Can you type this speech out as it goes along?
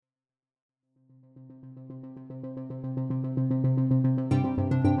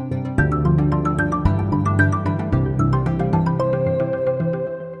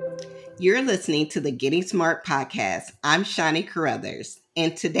You're listening to the Getting Smart podcast. I'm Shawnee Carruthers,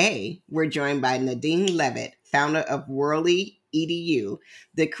 and today we're joined by Nadine Levitt, founder of Worley EDU,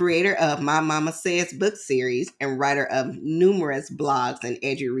 the creator of My Mama Says book series, and writer of numerous blogs and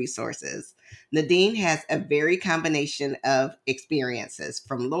edu resources. Nadine has a very combination of experiences,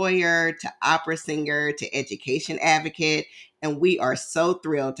 from lawyer to opera singer to education advocate, and we are so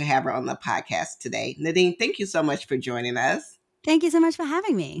thrilled to have her on the podcast today. Nadine, thank you so much for joining us. Thank you so much for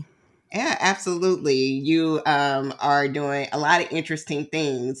having me. Yeah, absolutely. You are doing a lot of interesting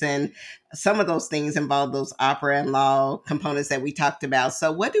things, and some of those things involve those opera and law components that we talked about.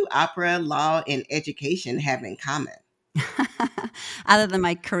 So, what do opera, law, and education have in common? Other than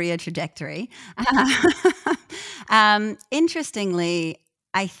my career trajectory. Interestingly,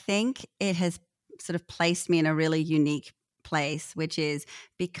 I think it has sort of placed me in a really unique place, which is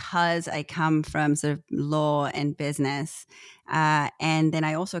because I come from sort of law and business. And then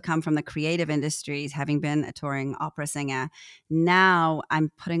I also come from the creative industries, having been a touring opera singer. Now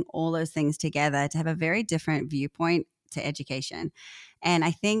I'm putting all those things together to have a very different viewpoint to education. And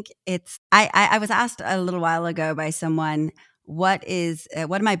I think I was asked a little while ago by someone, what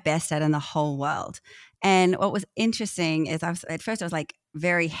am I best at in the whole world? And what was interesting is at first I was like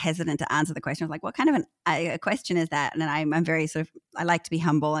very hesitant to answer the question. I was like, what kind of a question is that? And I'm very sort of, I like to be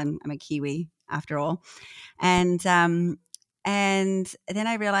humble, and I'm a Kiwi after all. And, and then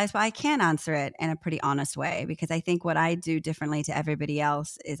I realized, well, I can answer it in a pretty honest way, because I think what I do differently to everybody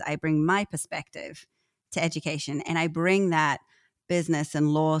else is I bring my perspective to education, and I bring that business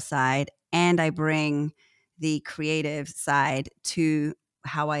and law side, and I bring the creative side to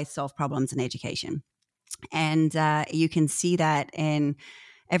how I solve problems in education. And you can see that in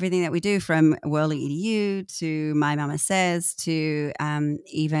everything that we do, from Worley EDU to My Mama Says to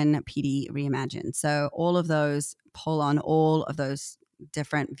even PD Reimagined. So all of those pull on all of those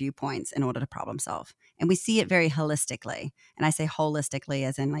different viewpoints in order to problem solve. And we see it very holistically. And I say holistically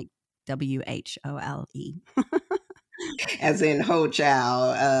as in like WHOLE. As in whole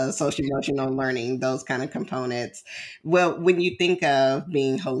child, social emotional learning, those kind of components. Well, when you think of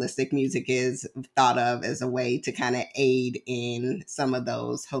being holistic, music is thought of as a way to kind of aid in some of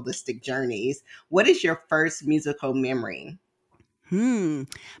those holistic journeys. What is your first musical memory? Hmm.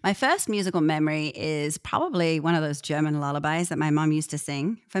 My first musical memory is probably one of those German lullabies that my mom used to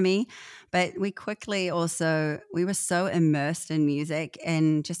sing for me. But we were so immersed in music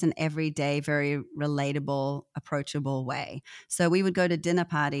in just an everyday, very relatable, approachable way. So we would go to dinner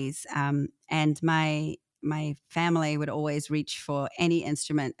parties, and my family would always reach for any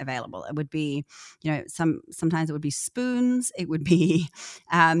instrument available. It would be, sometimes it would be spoons, it would be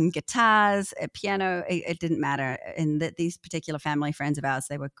guitars, a piano. It didn't matter. And these particular family friends of ours,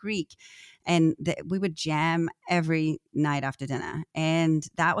 they were Greek, and we would jam every night after dinner. And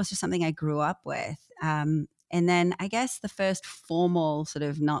that was just something I grew up with. And then I guess the first formal, sort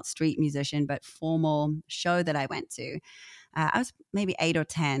of not street musician, but formal show that I went to, I was maybe 8 or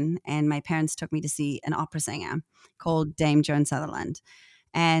 10, and my parents took me to see an opera singer called Dame Joan Sutherland.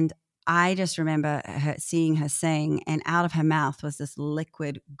 And I just remember seeing her sing, and out of her mouth was this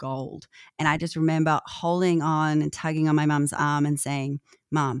liquid gold. And I just remember holding on and tugging on my mom's arm and saying,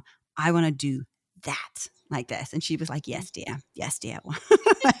 "Mom, I want to do that like this." And she was like, "Yes, dear. Yes, dear."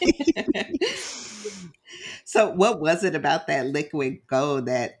 So, what was it about that liquid gold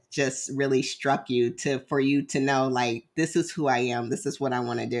that just really struck you to for you to know, like, this is who I am, this is what I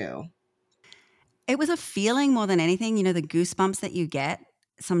want to do? It was a feeling more than anything, the goosebumps that you get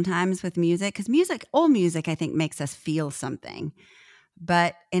sometimes with music, because all music, I think, makes us feel something.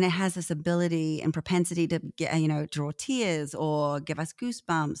 And it has this ability and propensity to get, draw tears or give us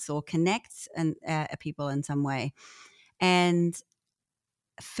goosebumps or connect people in some way. And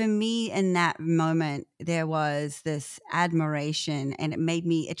for me, in that moment, there was this admiration, and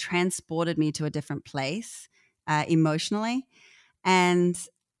it transported me to a different place emotionally. And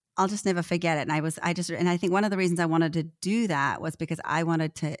I'll just never forget it. And I think one of the reasons I wanted to do that was because I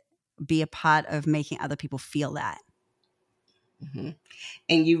wanted to be a part of making other people feel that. Mhm.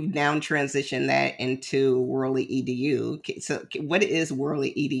 And you've now transitioned that into Worley EDU. So, what is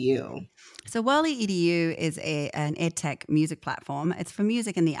Worley EDU? So Worley EDU is an edtech music platform. It's for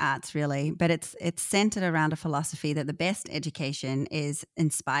music and the arts, really, but it's centered around a philosophy that the best education is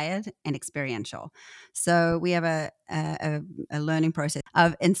inspired and experiential. So we have a learning process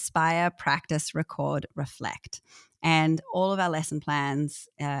of inspire, practice, record, reflect, and all of our lesson plans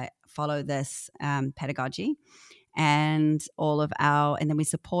follow this pedagogy. And then we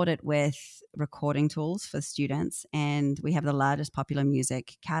support it with recording tools for students, and we have the largest popular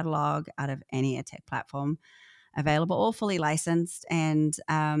music catalog out of any tech platform available, all fully licensed.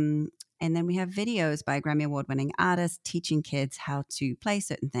 And then we have videos by Grammy Award winning artists teaching kids how to play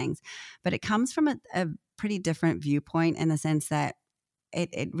certain things. But it comes from a pretty different viewpoint in the sense that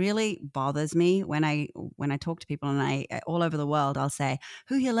it really bothers me when I talk to people, and I all over the world, I'll say,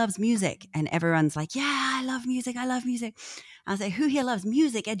 who here loves music? And everyone's like, yeah, I love music. I love music. I'll say, who here loves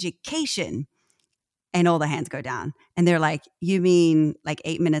music education? And all the hands go down. And they're like, you mean like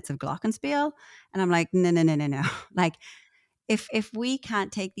 8 minutes of glockenspiel? And I'm like, no, no, no, no, no. Like, if we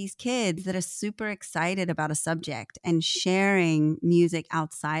can't take these kids that are super excited about a subject and sharing music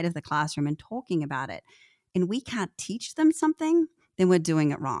outside of the classroom and talking about it, and we can't teach them something, then we're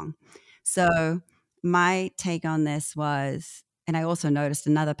doing it wrong. So my take on this was, and I also noticed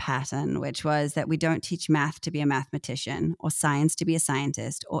another pattern, which was that we don't teach math to be a mathematician, or science to be a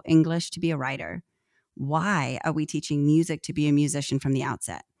scientist, or English to be a writer. Why are we teaching music to be a musician from the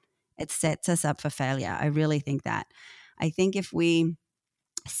outset? It sets us up for failure. I really think that. I think if we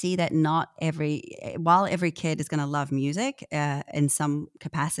see that not while every kid is going to love music in some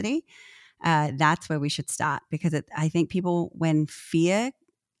capacity, that's where we should start, because I think people, when fear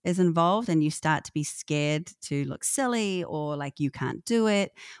is involved and you start to be scared to look silly or like you can't do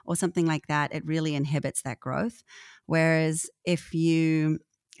it or something like that, it really inhibits that growth. Whereas if you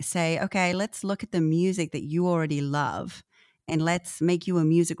say, okay, let's look at the music that you already love and let's make you a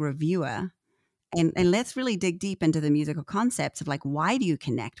music reviewer, and let's really dig deep into the musical concepts of like, why do you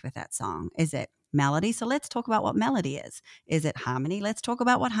connect with that song? Is it melody? So let's talk about what melody is. Is it harmony? Let's talk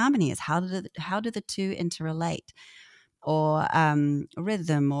about what harmony is. How do the two interrelate? Or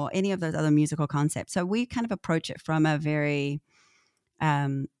rhythm, or any of those other musical concepts. So we kind of approach it from a very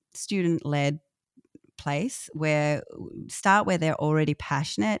student-led place, where start where they're already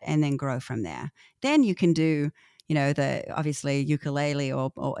passionate and then grow from there. Then you can do, the obviously ukulele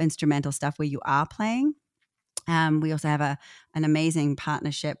or instrumental stuff where you are playing. We also have an amazing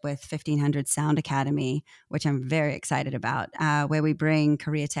partnership with 1500 Sound Academy, which I'm very excited about, where we bring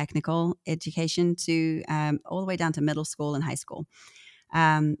career technical education to all the way down to middle school and high school.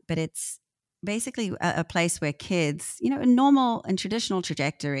 But it's basically a place where kids, a normal and traditional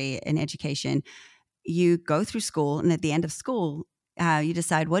trajectory in education, you go through school, and at the end of school, you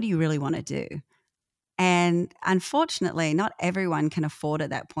decide, what do you really want to do? And unfortunately, not everyone can afford at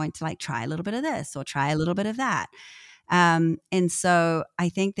that point to like try a little bit of this or try a little bit of that. And so I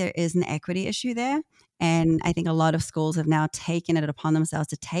think there is an equity issue there. And I think a lot of schools have now taken it upon themselves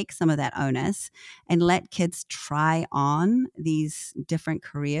to take some of that onus and let kids try on these different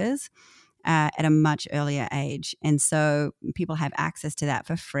careers at a much earlier age. And so people have access to that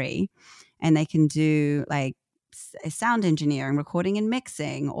for free, and they can do like sound engineering, recording and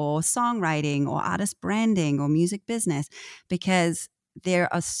mixing, or songwriting, or artist branding, or music business, because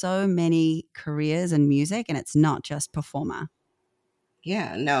there are so many careers in music, and it's not just performer.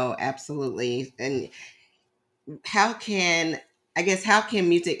 Yeah, no, absolutely. And how can how can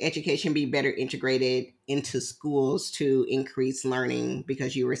music education be better integrated into schools to increase learning?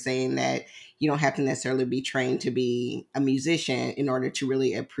 Because you were saying that you don't have to necessarily be trained to be a musician in order to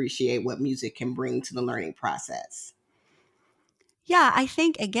really appreciate what music can bring to the learning process. Yeah, I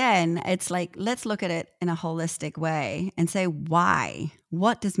think again, it's like, let's look at it in a holistic way and say, why?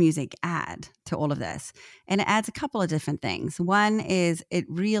 What does music add to all of this? And it adds a couple of different things. One is it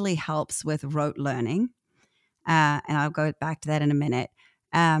really helps with rote learning. And I'll go back to that in a minute.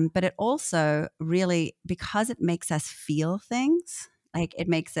 But it also really, because it makes us feel things, like it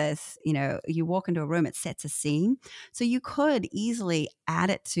makes us, you walk into a room, it sets a scene. So you could easily add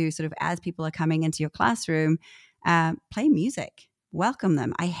it to sort of, as people are coming into your classroom, play music. Welcome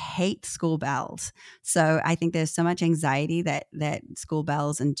them. I hate school bells. So I think there's so much anxiety that school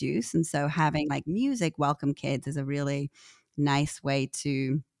bells induce. And so having like music welcome kids is a really nice way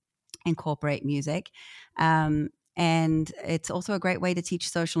to incorporate music. And it's also a great way to teach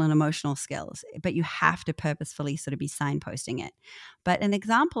social and emotional skills, but you have to purposefully sort of be signposting it. But an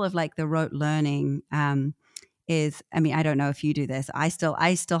example of like the rote learning is, I mean, I don't know if you do this. I still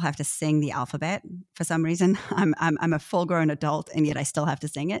have to sing the alphabet for some reason. I'm a full grown adult, and yet I still have to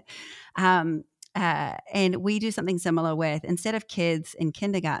sing it. And we do something similar with, instead of kids in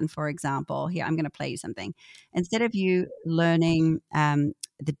kindergarten, for example, here, I'm going to play you something. Instead of you learning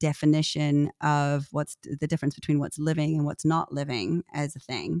the definition of what's the difference between what's living and what's not living as a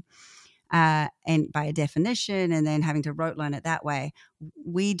thing, and by a definition, and then having to rote learn it that way,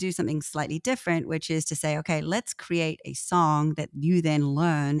 we do something slightly different, which is to say, okay, let's create a song that you then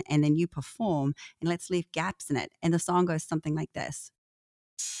learn and then you perform, and let's leave gaps in it. And the song goes something like this.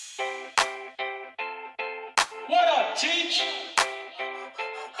 What up, teach?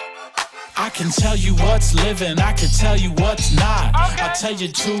 I can tell you what's living, I can tell you what's not. Okay. I'll tell you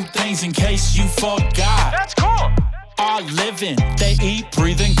two things in case you forgot. That's cool. Are living, they eat,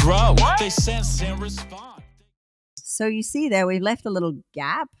 breathe, and grow. What? They sense and respond. So you see there, we've left a little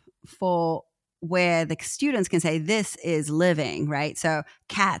gap for where the students can say, this is living, right? So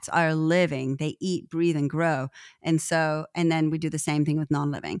cats are living, they eat, breathe, and grow. And then we do the same thing with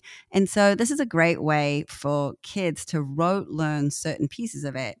non-living. And so this is a great way for kids to rote learn certain pieces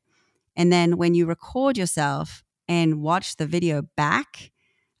of it. And then when you record yourself and watch the video back,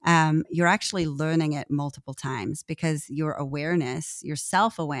 you're actually learning it multiple times because your awareness, your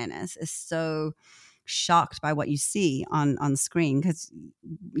self-awareness is so shocked by what you see on screen, because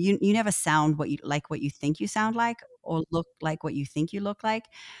you never sound what you think you sound like, or look like what you think you look like.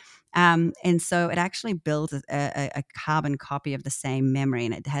 And so it actually builds a carbon copy of the same memory,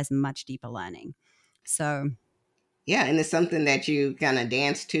 and it has much deeper learning. So Yeah, and it's something that you kind of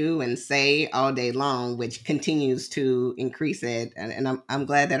dance to and say all day long, which continues to increase it. And I'm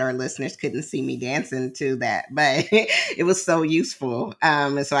glad that our listeners couldn't see me dancing to that, but it was so useful.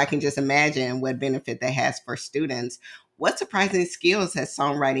 And so I can just imagine what benefit that has for students. What surprising skills has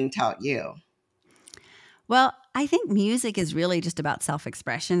songwriting taught you? well, I think music is really just about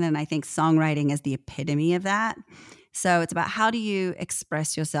self-expression, and I think songwriting is the epitome of that. So it's about, how do you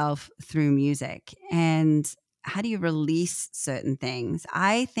express yourself through music, and how do you release certain things?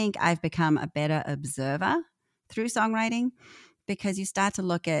 I think I've become a better observer through songwriting, because you start to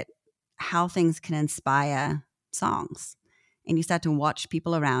look at how things can inspire songs, and you start to watch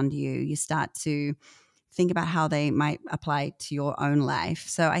people around you. You start to think about how they might apply to your own life.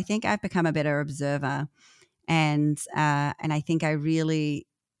 So I think I've become a better observer, and I think I really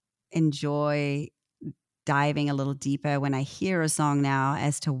enjoy diving a little deeper when I hear a song now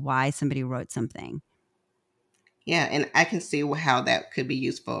as to why somebody wrote something. Yeah, and I can see how that could be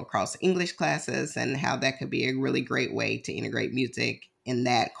useful across English classes and how that could be a really great way to integrate music in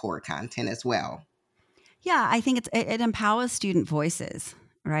that core content as well. Yeah, I think it empowers student voices,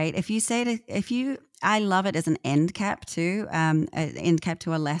 right? I love it as an end cap too, an end cap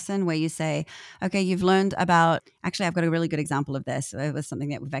to a lesson where you say, okay, you've learned about. Actually, I've got a really good example of this. It was something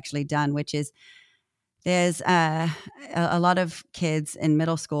that we've actually done, which is, there's a lot of kids in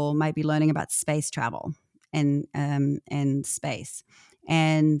middle school might be learning about space travel and space.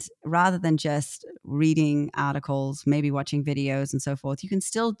 And rather than just reading articles, maybe watching videos and so forth, you can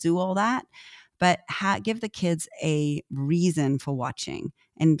still do all that, but give the kids a reason for watching,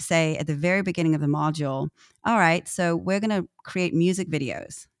 and say at the very beginning of the module, all right, so we're going to create music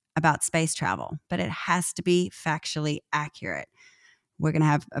videos about space travel, but it has to be factually accurate. We're going to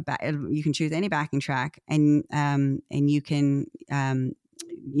have you can choose any backing track, and you can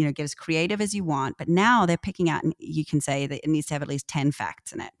get as creative as you want. But now they're picking out, and you can say that it needs to have at least 10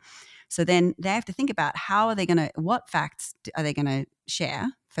 facts in it. So then they have to think about, what facts are they going to share,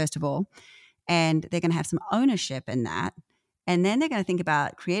 first of all, and they're going to have some ownership in that. And then they're going to think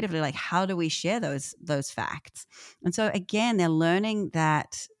about creatively, like, how do we share those facts? And so again, they're learning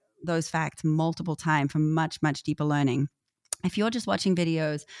those facts multiple times, for much, much deeper learning. If you're just watching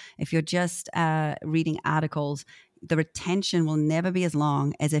videos, if you're just reading articles, the retention will never be as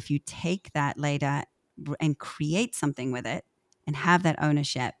long as if you take that later and create something with it and have that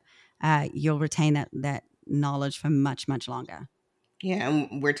ownership. You'll retain that knowledge for much, much longer. Yeah,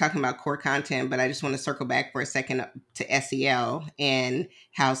 and we're talking about core content, but I just want to circle back for a second to SEL and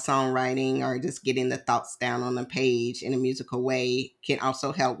how songwriting or just getting the thoughts down on the page in a musical way can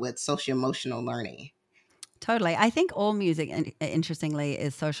also help with social emotional learning. Totally. I think all music, interestingly,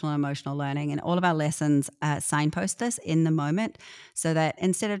 is social and emotional learning, and all of our lessons signpost this in the moment, so that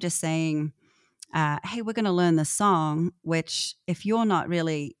instead of just saying, hey, we're going to learn the song, which if you're not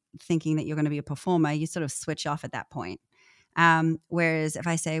really thinking that you're going to be a performer, you sort of switch off at that point. Whereas if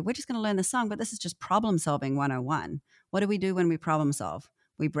I say, we're just going to learn the song, but this is just problem solving 101. What do we do when we problem solve?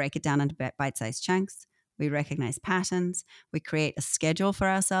 We break it down into bite-sized chunks. We recognize patterns. We create a schedule for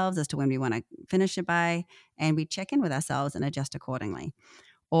ourselves as to when we want to finish it by, and we check in with ourselves and adjust accordingly.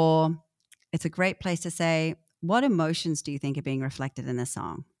 Or it's a great place to say, what emotions do you think are being reflected in this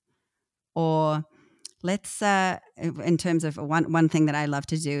song? Or let's, in terms of one thing that I love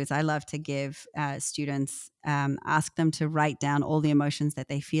to do is I love to give students, ask them to write down all the emotions that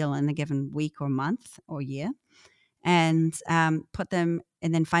they feel in a given week or month or year, and put them,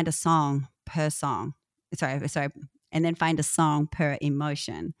 and then find a song per song. Sorry, and then find a song per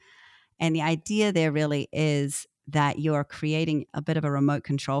emotion. And the idea there really is that you're creating a bit of a remote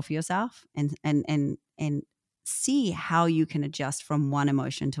control for yourself, and see how you can adjust from one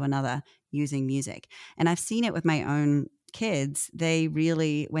emotion to another using music. And I've seen it with my own kids, they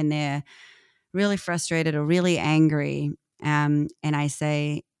really, when they're really frustrated or really angry, and I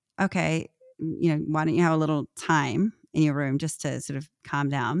say, okay, why don't you have a little time in your room just to sort of calm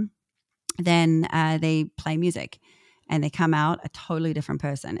down? Then they play music and they come out a totally different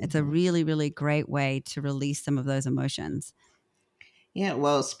person. It's a really, really great way to release some of those emotions. Yeah,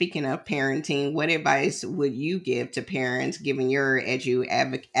 well, speaking of parenting, what advice would you give to parents given your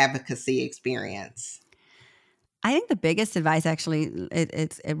advocacy experience? I think the biggest advice actually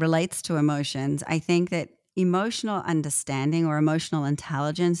it relates to emotions. I think that emotional understanding or emotional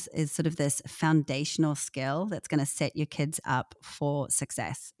intelligence is sort of this foundational skill that's going to set your kids up for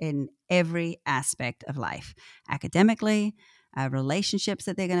success in every aspect of life, academically, relationships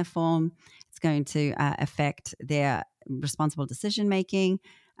that they're going to form. It's going to affect their responsible decision making,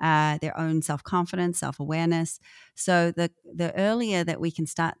 their own self confidence, self awareness. So the earlier that we can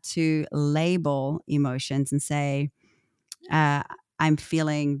start to label emotions and say, uh, I'm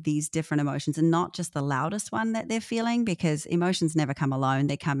feeling these different emotions, and not just the loudest one that they're feeling, because emotions never come alone;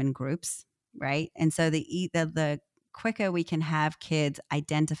 they come in groups, right? And so the quicker we can have kids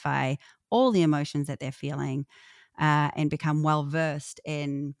identify all the emotions that they're feeling, and become well versed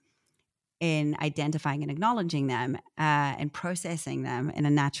in identifying and acknowledging them, and processing them in a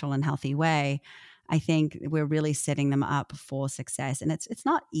natural and healthy way, I think we're really setting them up for success. And it's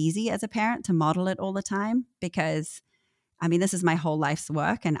not easy as a parent to model it all the time, because I mean, this is my whole life's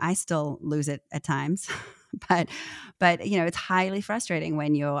work and I still lose it at times. but it's highly frustrating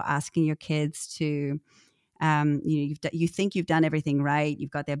when you're asking your kids to, you think you've done everything right. You've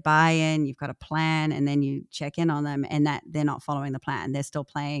got their buy-in, you've got a plan, and then you check in on them and that they're not following the plan. They're still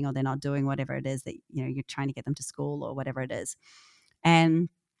playing, or they're not doing whatever it is that, you're trying to get them to school or whatever it is. And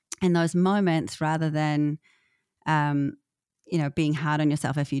in those moments, rather than, being hard on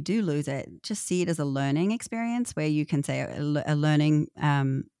yourself if you do lose it, just see it as a learning experience where you can say a learning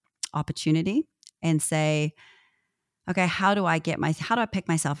opportunity, and say, okay, how do I pick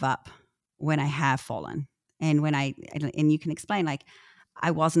myself up when I have fallen? And and you can explain, like,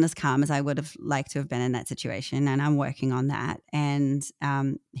 I wasn't as calm as I would have liked to have been in that situation, and I'm working on that. And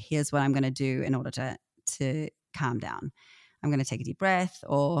here's what I'm going to do in order to calm down. I'm going to take a deep breath,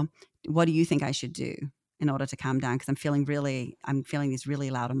 or what do you think I should do in order to calm down? Because I'm feeling these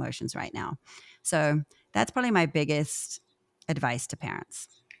really loud emotions right now. So that's probably my biggest advice to parents.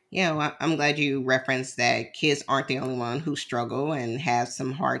 Yeah, well, I'm glad you referenced that kids aren't the only one who struggle and have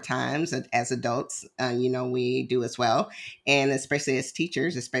some hard times as adults. We do as well. And especially as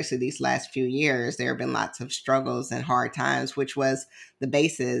teachers, especially these last few years, there have been lots of struggles and hard times, which was the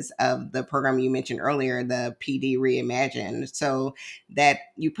basis of the program you mentioned earlier, the PD Reimagined. So that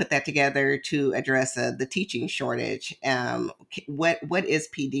you put that together to address the teaching shortage. What is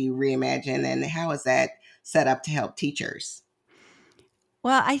PD Reimagined, and how is that set up to help teachers?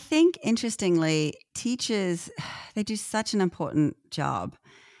 Well, I think, interestingly, teachers, they do such an important job.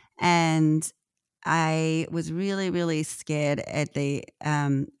 And I was really, really scared at the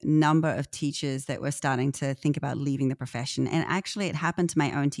number of teachers that were starting to think about leaving the profession. And actually, it happened to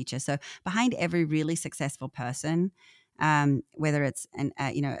my own teacher. So behind every really successful person, whether it's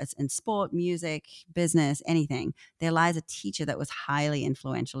it's in sport, music, business, anything, there lies a teacher that was highly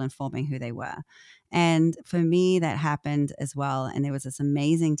influential in forming who they were. And for me, that happened as well. And there was this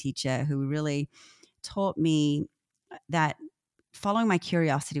amazing teacher who really taught me that following my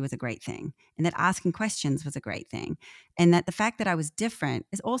curiosity was a great thing, and that asking questions was a great thing, and that the fact that I was different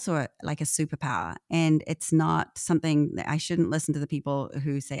is also like a superpower, and it's not something that I shouldn't listen to the people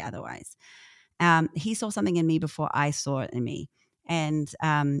who say otherwise. He saw something in me before I saw it in me, and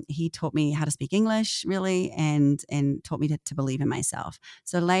he taught me how to speak English, really, and taught me to believe in myself.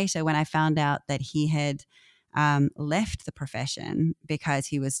 So later, when I found out that he had left the profession because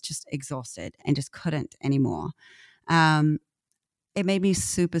he was just exhausted and just couldn't anymore, um, it made me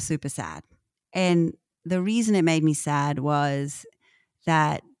super, super sad. And the reason it made me sad was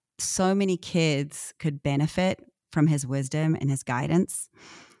that so many kids could benefit from his wisdom and his guidance.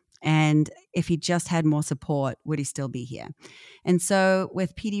 And if he just had more support, would he still be here? And so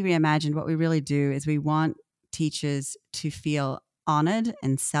with PD Reimagined, what we really do is we want teachers to feel honored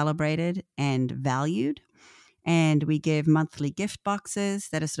and celebrated and valued. And we give monthly gift boxes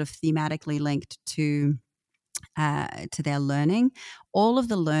that are sort of thematically linked to their learning. All of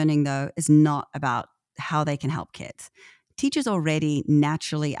the learning, though, is not about how they can help kids. Teachers already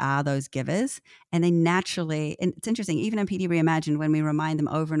naturally are those givers, and they naturally, and it's interesting, even in PD Reimagined, when we remind them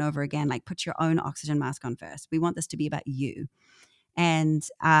over and over again, like, put your own oxygen mask on first. We want this to be about you. And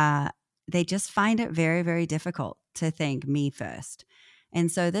they just find it very, very difficult to think me first.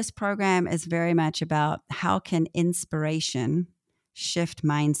 And so this program is very much about how can inspiration shift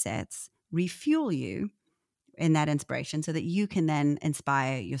mindsets, refuel you in that inspiration so that you can then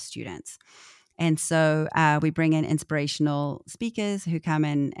inspire your students. And so we bring in inspirational speakers who come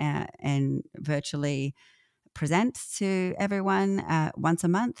in and virtually present to everyone once a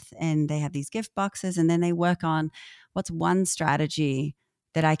month. And they have these gift boxes. And then they work on what's one strategy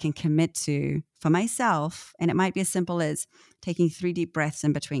that I can commit to for myself. And it might be as simple as taking 3 deep breaths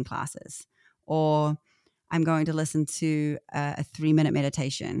in between classes, or I'm going to listen to a 3-minute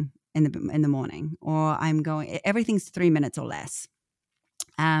meditation in the morning, or everything's 3 minutes or less.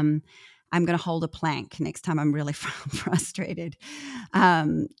 I'm going to hold a plank next time I'm really frustrated.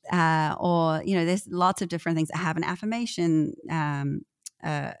 Or, there's lots of different things. I have an affirmation,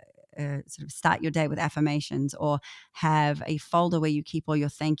 sort of start your day with affirmations, or have a folder where you keep all your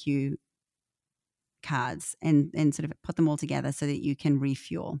thank you cards and sort of put them all together so that you can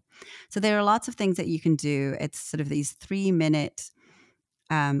refuel. So there are lots of things that you can do. It's sort of these 3-minute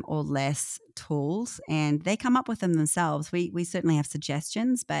or less tools, and they come up with them themselves. We certainly have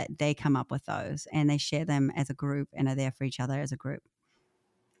suggestions, but they come up with those and they share them as a group and are there for each other as a group.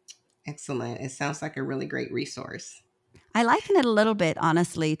 Excellent. It sounds like a really great resource. I liken it a little bit,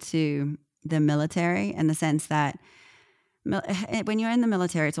 honestly, to the military, in the sense that when you're in the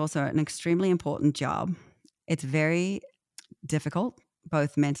military, it's also an extremely important job. It's very difficult,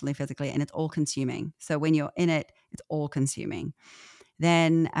 both mentally, physically, and it's all consuming. So when you're in it, it's all consuming.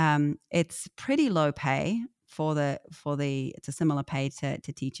 Then it's pretty low pay it's a similar pay to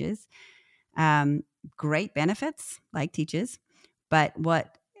teachers. Great benefits like teachers, but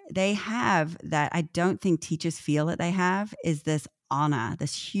what they have that I don't think teachers feel that they have is this honor,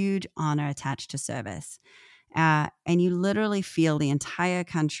 this huge honor attached to service. And you literally feel the entire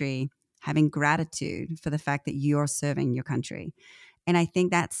country having gratitude for the fact that you're serving your country. And I think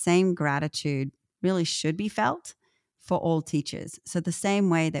that same gratitude really should be felt for all teachers. So the same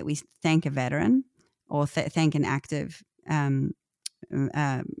way that we thank a veteran or thank an active person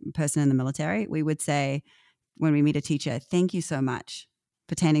in the military, we would say when we meet a teacher, thank you so much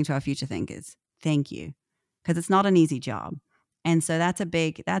for tending to our future thinkers. Thank you. Because it's not an easy job. And so that's a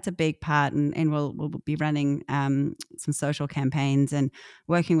big part. And we'll be running some social campaigns and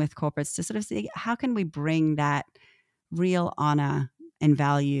working with corporates to sort of see how can we bring that real honor and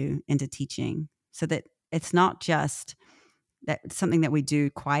value into teaching, so that it's not just that it's something that we do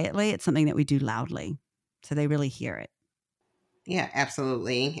quietly, it's something that we do loudly, so they really hear it. Yeah,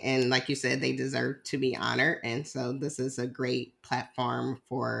 absolutely. And like you said, they deserve to be honored. And so this is a great platform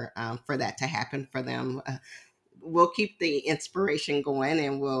for that to happen for them. We'll keep the inspiration going,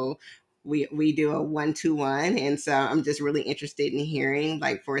 and we do a 1-to-1. And so I'm just really interested in hearing,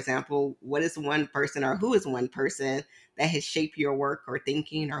 like, for example, what is one person, or who is one person that has shaped your work or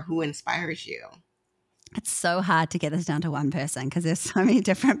thinking, or who inspires you? It's so hard to get this down to one person because there's so many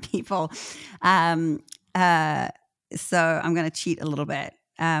different people. So I'm going to cheat a little bit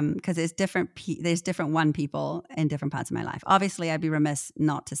because there's different one people in different parts of my life. Obviously, I'd be remiss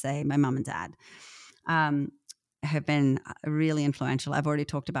not to say my mom and dad have been really influential. I've already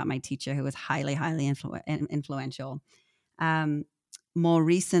talked about my teacher, who was highly, highly influential. More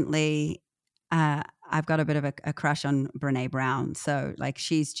recently, I've got a bit of a crush on Brene Brown. So like,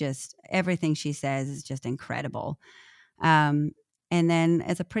 she's just, everything she says is just incredible. And then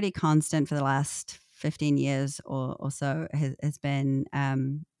as a pretty constant for the last 15 years or so has been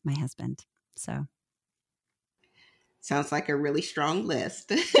my husband. So. Sounds like a really strong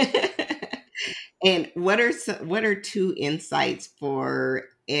list. And what are 2 insights for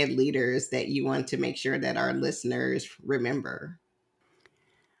ed leaders that you want to make sure that our listeners remember?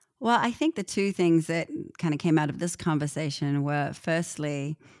 Well, I think the 2 things that kind of came out of this conversation were,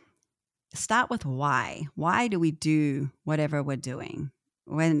 firstly, start with why. Why do we do whatever we're doing?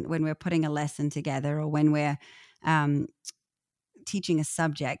 When we're putting a lesson together, or when we're teaching a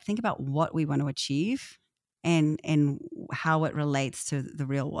subject, think about what we want to achieve and how it relates to the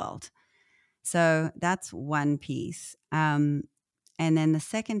real world. So that's one piece. And then the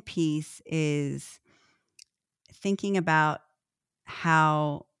second piece is thinking about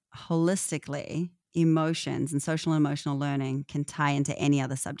how holistically emotions and social and emotional learning can tie into any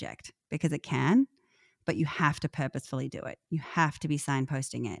other subject, because it can, but you have to purposefully do it. You have to be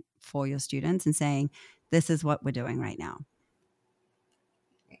signposting it for your students and saying, this is what we're doing right now.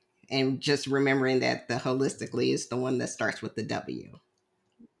 And just remembering that the holistically is the one that starts with the W.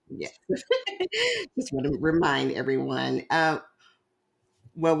 Yes. Just want to remind everyone.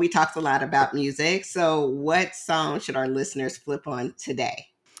 Well, we talked a lot about music. So what song should our listeners flip on today?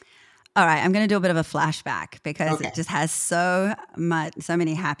 All right, I'm going to do a bit of a flashback because Okay. it just has so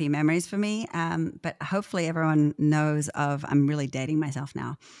many happy memories for me. But hopefully everyone knows of, I'm really dating myself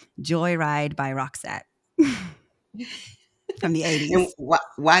now, Joyride by Roxette from the 80s. And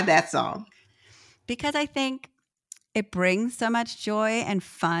why that song? Because I think it brings so much joy and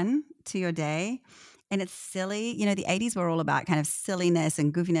fun to your day. And it's silly. You know, the 80s were all about kind of silliness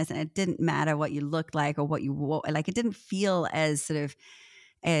and goofiness, and it didn't matter what you looked like or what you wore. Like, it didn't feel as sort of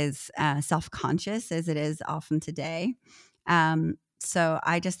as self-conscious as it is often today. So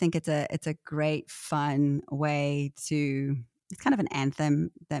I just think it's a great, fun way to, it's kind of an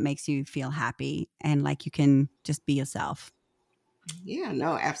anthem that makes you feel happy and like you can just be yourself. Yeah,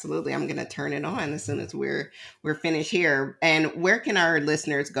 no, absolutely. I'm going to turn it on as soon as we're finished here. And where can our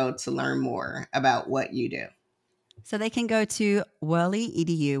listeners go to learn more about what you do? So they can go to Worley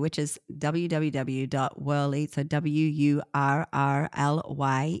EDU, which is www.worley, so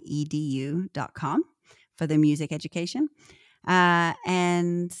WURRLYEDU.com for the music education.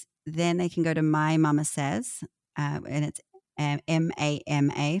 And then they can go to My Mama Says, and it's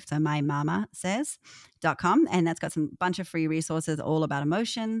MAMA, so mymamasays.com. And that's got some bunch of free resources all about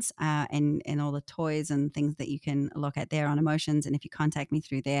emotions and all the toys and things that you can look at there on emotions. And if you contact me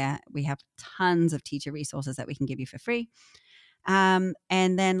through there, we have tons of teacher resources that we can give you for free. And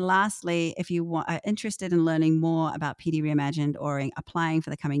then lastly, if you are interested in learning more about PD Reimagined or applying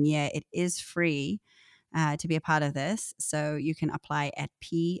for the coming year, it is free to be a part of this. So you can apply at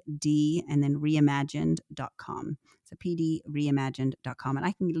PD and then reimagined.com. So pdreimagined.com. And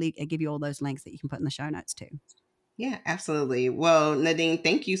I can give you all those links that you can put in the show notes too. Yeah, absolutely. Well, Nadine,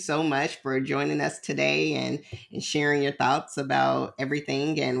 thank you so much for joining us today and sharing your thoughts about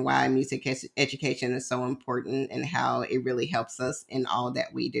everything and why music education is so important and how it really helps us in all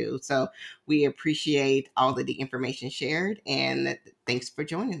that we do. So we appreciate all of the information shared, and thanks for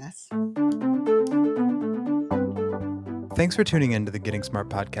joining us. Thanks for tuning in to the Getting Smart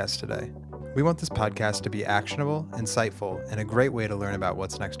podcast today. We want this podcast to be actionable, insightful, and a great way to learn about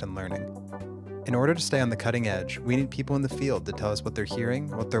what's next in learning. In order to stay on the cutting edge, we need people in the field to tell us what they're hearing,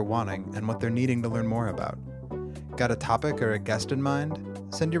 what they're wanting, and what they're needing to learn more about. Got a topic or a guest in mind?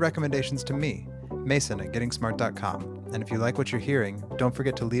 Send your recommendations to me, Mason at gettingsmart.com. And if you like what you're hearing, don't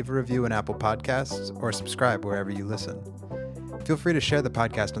forget to leave a review in Apple Podcasts or subscribe wherever you listen. Feel free to share the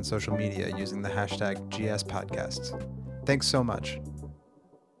podcast on social media using the hashtag GSPodcasts. Thanks so much.